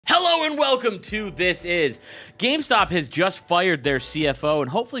Hello and welcome to This Is. GameStop has just fired their CFO,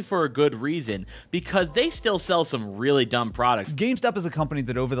 and hopefully for a good reason, because they still sell some really dumb products. GameStop is a company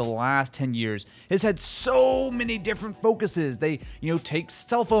that over the last 10 years has had so many different focuses. They, take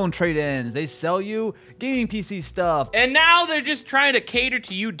cell phone trade-ins, they sell you gaming PC stuff. And now they're just trying to cater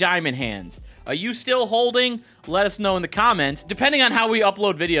to you diamond hands. Are you still holding? Let us know in the comments. Depending on how we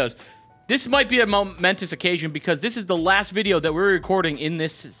upload videos, this might be a momentous occasion because this is the last video that we're recording in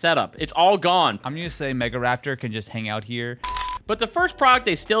this setup. It's all gone. I'm gonna say Mega Raptor can just hang out here. But the first product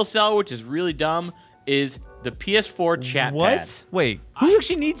they still sell, which is really dumb, is the PS4 Chat Pad. What? Wait, who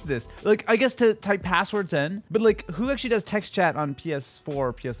actually needs this? Like, I guess to type passwords in, but like, who actually does text chat on PS4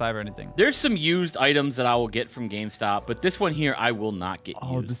 or PS5 or anything? There's some used items that I will get from GameStop, but this one here I will not get used.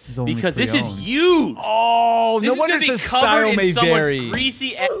 Oh, this is only because this is used. Oh, this no wonder it says style may vary.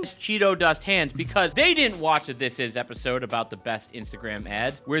 Greasy ass Cheeto dust hands because they didn't watch the This Is episode about the best Instagram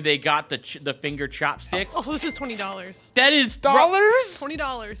ads where they got the finger chopsticks. Also, this is $20. That is dollars?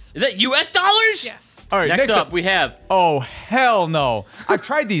 $20. Is that US dollars? Yes. All right, next up we have. Oh, hell no. I've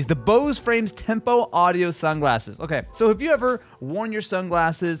tried these. The Bose Frames Tempo Audio Sunglasses. Okay, so have you ever worn your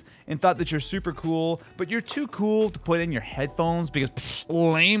sunglasses and thought that you're super cool, but you're too cool to put in your headphones because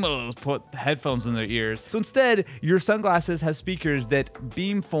lame-os put headphones in their ears? So instead, your sunglasses have speakers that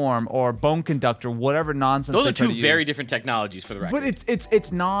beamform or bone conductor, whatever nonsense. Those are two very different technologies for the record. But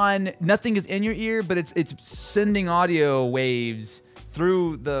it's nothing is in your ear, but it's sending audio waves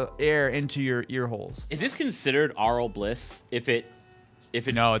through the air into your ear holes. Is this considered oral bliss? If it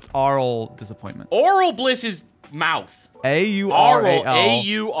No, it's oral disappointment. Oral bliss is mouth. A-U-R-A-L.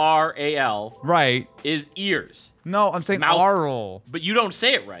 A-U-R-A-L. Right. Is ears. No, I'm saying Mouth. oral. But you don't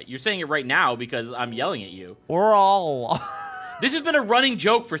say it right. You're saying it right now because I'm yelling at you. Oral. This has been a running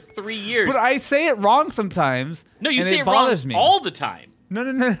joke for 3 years. But I say it wrong sometimes. No, you and say it it bothers wrong me. all the time. No.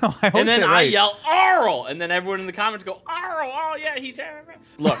 I And then say it I right. yell, oral! And then everyone in the comments go, oral, oh yeah, he's...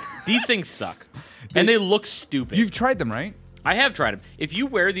 Look, these things suck. And they look stupid. You've tried them, right? I have tried them. If you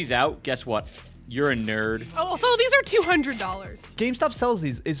wear these out, guess what? You're a nerd. Oh, so these are $200. GameStop sells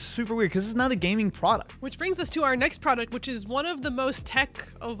these. It's super weird because it's not a gaming product. Which brings us to our next product, which is one of the most tech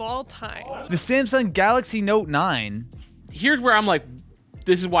of all time. The Samsung Galaxy Note 9. Here's where I'm like,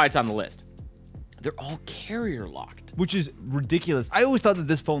 this is why it's on the list. They're all carrier locked. Which is ridiculous. I always thought that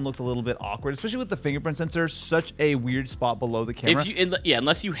this phone looked a little bit awkward, especially with the fingerprint sensor, such a weird spot below the camera.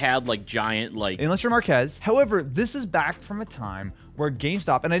 Unless you had like giant Unless you're Marquez. However, this is back from a time where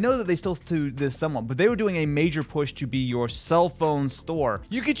GameStop, and I know that they still do this somewhat, but they were doing a major push to be your cell phone store.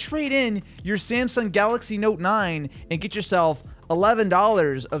 You could trade in your Samsung Galaxy Note 9 and get yourself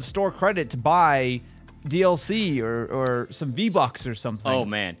 $11 of store credit to buy DLC or some V-Bucks or something. Oh,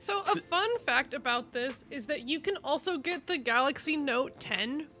 man. So a fun fact about this is that you can also get the Galaxy Note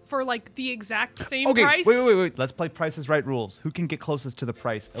 10 for like the exact same price. Wait. Let's play Price is Right rules. Who can get closest to the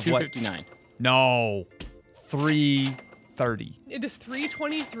price of what? $259. No. $330. It is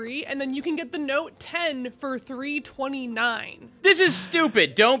 $323, and then you can get the Note 10 for $329. This is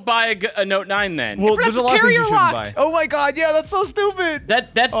stupid. Don't buy a Note 9 then. Well, That's there's a lot of things you shouldn't carrier-locked. buy. Oh my god, yeah, that's so stupid.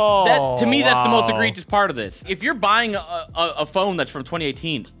 That to me, that's the most wow. egregious part of this. If you're buying a phone that's from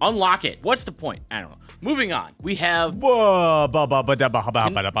 2018, unlock it. What's the point? I don't know. Moving on, we have... we have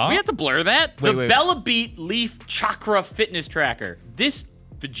to blur that. Wait. The BellaBeat Leaf Chakra Fitness Tracker. This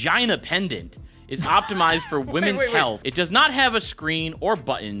vagina pendant is optimized for women's health. It does not have a screen or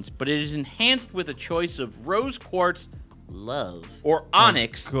buttons, but it is enhanced with a choice of rose quartz love or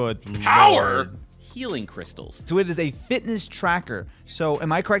onyx power Lord. healing crystals. So it is a fitness tracker. So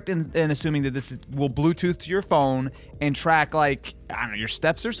am I correct in assuming that this will Bluetooth to your phone and track, like, I don't know, your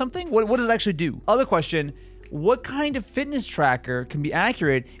steps or something? What does it actually do? Other question, what kind of fitness tracker can be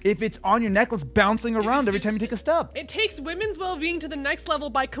accurate if it's on your necklace bouncing around every time you take a step? It takes women's well-being to the next level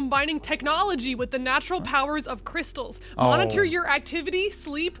by combining technology with the natural powers of crystals. Monitor your activity,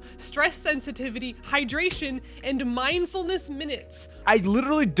 sleep, stress sensitivity, hydration, and mindfulness minutes. I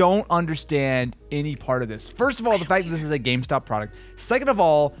literally don't understand any part of this. First of all, the fact that this is a GameStop product. Second of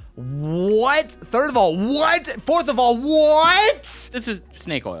all, what? Third of all, what? Fourth of all, what? This is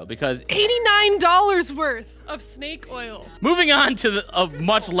snake oil because... $89 worth of snake oil. Moving on to a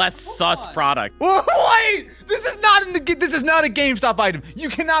much less sus product. Wait! This is not a GameStop item. You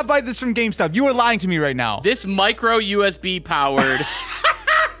cannot buy this from GameStop. You are lying to me right now. This micro USB powered...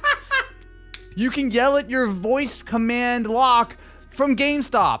 You can yell at your voice command lock from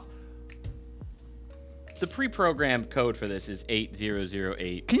GameStop. The pre-programmed code for this is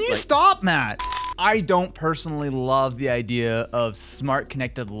 8008. Can you stop, Matt? I don't personally love the idea of smart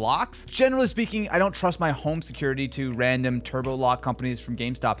connected locks. Generally speaking, I don't trust my home security to random TurboLock companies from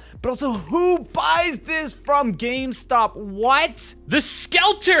GameStop. But also, who buys this from GameStop? What? The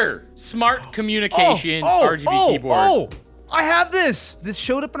Skeltr smart communication RGB keyboard. Oh, I have this. This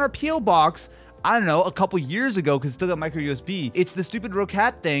showed up in our PO box, I don't know, a couple years ago, because it's still got micro USB. It's the stupid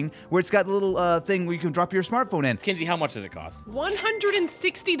R.A.T thing where it's got the little thing where you can drop your smartphone in. Kinsey, how much does it cost?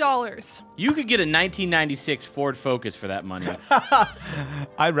 $160. You could get a 1996 Ford Focus for that money.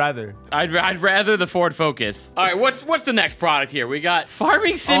 I'd rather. I'd rather the Ford Focus. All right, what's the next product here? We got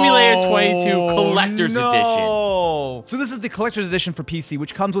Farming Simulator 22 Collector's Edition. So this is the Collector's Edition for PC,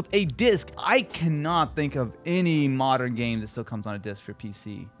 which comes with a disc. I cannot think of any modern game that still comes on a disc for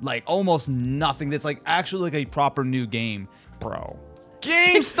PC. Like, almost nothing that's like actually like a proper new game, bro.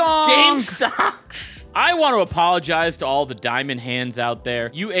 GameStop! GameStop! I want to apologize to all the diamond hands out there.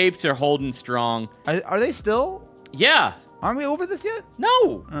 You apes are holding strong. Are they still? Yeah. Aren't we over this yet?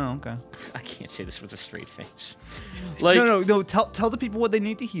 No. Oh, okay. I can't say this with a straight face. Like, no. Tell the people what they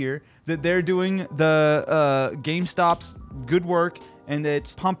need to hear, that they're doing the GameStop's good work, and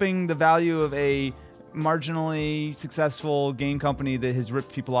it's pumping the value of a marginally successful game company that has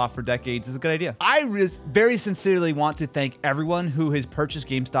ripped people off for decades is a good idea. I very sincerely want to thank everyone who has purchased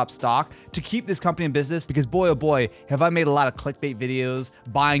GameStop stock to keep this company in business, because boy, oh boy, have I made a lot of clickbait videos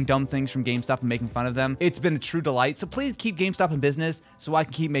buying dumb things from GameStop and making fun of them. It's been a true delight. So please keep GameStop in business so I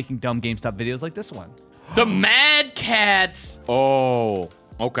can keep making dumb GameStop videos like this one. The MadCatz. Oh,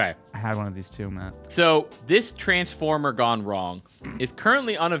 okay. I had one of these too, Matt. So this Transformer gone wrong is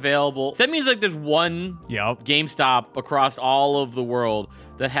currently unavailable. That means like there's one GameStop across all of the world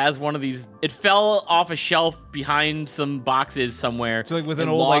that has one of these. It fell off a shelf behind some boxes somewhere. So like with an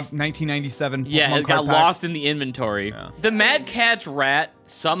old like 1997 yeah, it got lost in the inventory. Yeah. The MadCatz rat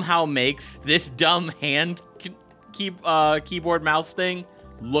somehow makes this dumb hand keyboard mouse thing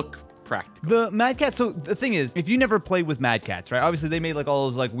look practical. The MadCatz, so the thing is, if you never played with MadCatz, right? Obviously they made like all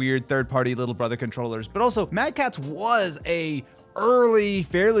those like weird third-party little brother controllers, but also MadCatz was a early,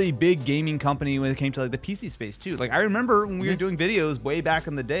 fairly big gaming company when it came to like the PC space too. Like I remember when we were doing videos way back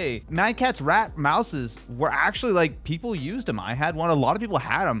in the day, MadCatz rat mouses were actually like, people used them. I had one, a lot of people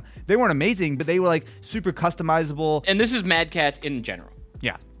had them. They weren't amazing, but they were like super customizable. And this is MadCatz in general.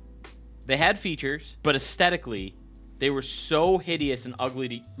 Yeah. They had features, but aesthetically, they were so hideous and ugly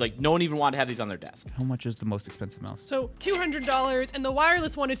to, like, no one even wanted to have these on their desk. How much is the most expensive mouse? So $200, and the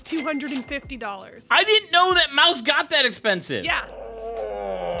wireless one is $250. I didn't know that mouse got that expensive. Yeah.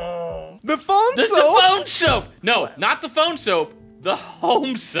 The phone soap? The phone soap. No, not the phone soap. The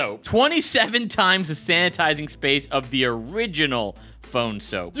HomeSoap. 27 times the sanitizing space of the original phone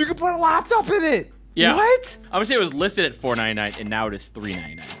soap. You can put a laptop in it. Yeah. What? I would say it was listed at $4.99 and now it is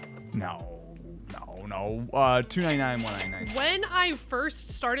 $3.99. No. $2.99, $1.99. When I first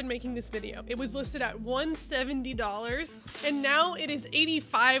started making this video, it was listed at $170, and now it is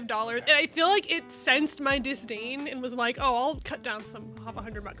 $85. And I feel like it sensed my disdain and was like, "Oh, I'll cut down some of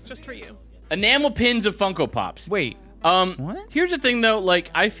 $100 just for you." Enamel pins of Funko Pops. Wait. What? Here's the thing though, like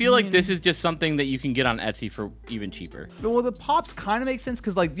I feel like this is just something that you can get on Etsy for even cheaper. Well, the pops kind of make sense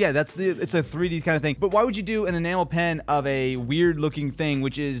because like, yeah, it's a 3D kind of thing. But why would you do an enamel pen of a weird looking thing,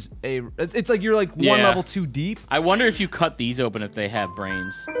 which is it's like you're like one level too deep. I wonder if you cut these open if they have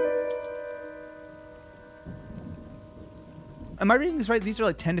brains. Am I reading this right? These are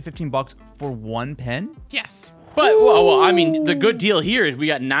like 10 to 15 bucks for one pen? Yes. But well, I mean, the good deal here is we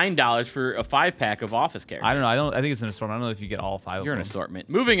got $9 for a 5-pack of office characters. I don't know. I think it's an assortment. I don't know if you get all 5 You're of them. an assortment.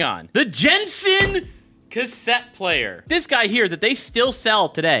 Moving on. The Jensen cassette player. This guy here that they still sell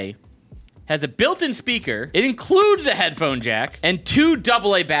today has a built-in speaker. It includes a headphone jack and 2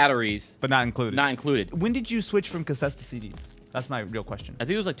 AA batteries. But not included. Not included. When did you switch from cassettes to CDs? That's my real question. I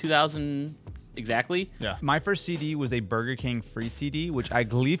think it was like 2000 exactly. Yeah. My first CD was a Burger King free CD, which I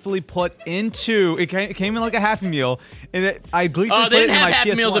gleefully put into. It came in like a Happy Meal, and I gleefully put it in my PS1. They didn't have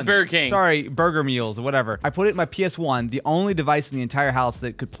Happy Meals at Burger King. Sorry, Burger Meals or whatever. I put it in my PS1, the only device in the entire house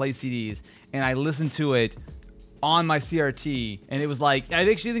that could play CDs, and I listened to it on my CRT, and it was like, I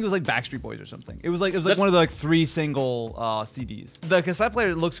actually think it was like Backstreet Boys or something. It was like one of the like 3 single CDs. The cassette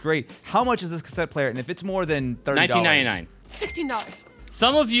player looks great. How much is this cassette player? And if it's more than $30, $19.99. $16.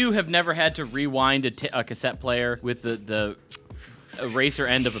 Some of you have never had to rewind a cassette player with the eraser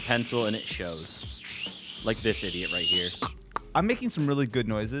end of a pencil, and it shows. Like this idiot right here. I'm making some really good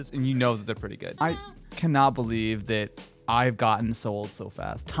noises, and you know that they're pretty good. I cannot believe that I've gotten so old so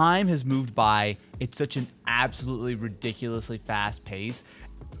fast. Time has moved by at such an absolutely ridiculously fast pace.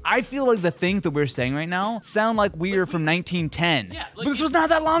 I feel like the things that we're saying right now sound like we are from 1910. Yeah, but this was not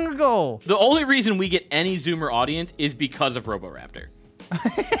that long ago. The only reason we get any Zoomer audience is because of Roboraptor.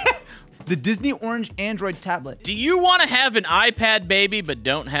 The Disney Orange Android tablet. Do you want to have an iPad baby but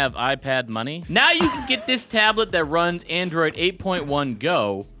don't have iPad money? Now you can get this tablet that runs Android 8.1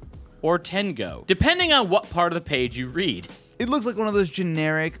 Go or 10 Go, depending on what part of the page you read. It looks like one of those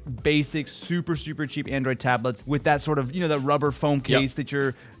generic, basic, super cheap Android tablets with that sort of, that rubber foam case that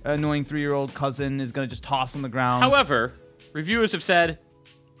your annoying 3-year-old cousin is going to just toss on the ground. However, reviewers have said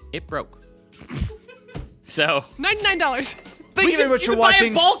it broke. So $99. Thank you very much for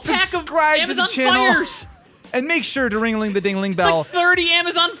watching. Buy a bulk pack of Subscribe Amazon to the channel. Fires. And make sure to ring-a-ling the ding-ling It's bell. like 30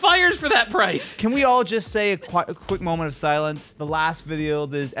 Amazon Fires for that price. Can we all just say a quick moment of silence? The last video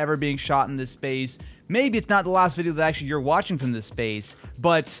that is ever being shot in this space. Maybe it's not the last video that actually you're watching from this space,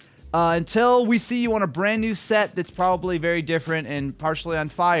 but until we see you on a brand new set that's probably very different and partially on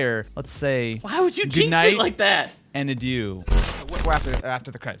fire, let's say Why would you good jinx night it like that? and adieu. We're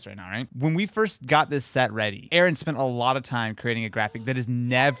after the credits right now, right? When we first got this set ready, Aaron spent a lot of time creating a graphic that has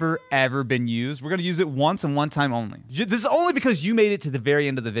never, ever been used. We're going to use it once and one time only. This is only because you made it to the very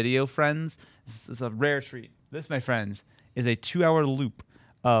end of the video, friends. This is a rare treat. This, my friends, is a 2-hour loop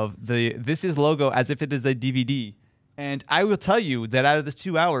of the This Is logo as if it is a DVD. And I will tell you that out of this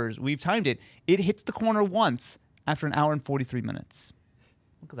 2 hours, we've timed it. It hits the corner once after an hour and 43 minutes.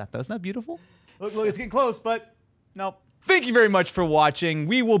 Look at that, though. Isn't that beautiful? Look, it's getting close, but nope. Thank you very much for watching.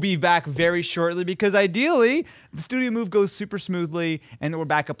 We will be back very shortly because ideally, the studio move goes super smoothly and we're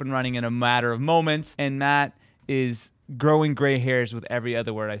back up and running in a matter of moments. And Matt is growing gray hairs with every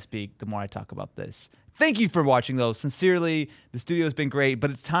other word I speak the more I talk about this. Thank you for watching, though. Sincerely, the studio's been great, but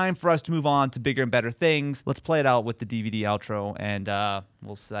it's time for us to move on to bigger and better things. Let's play it out with the DVD outro, and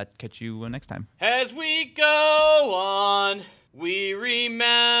we'll catch you next time. As we go on, we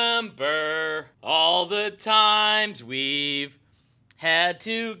remember all the times we've had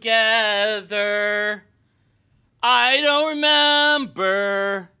together. I don't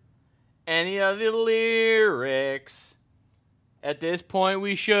remember any of the lyrics. At this point,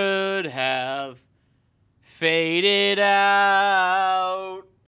 we should have faded out.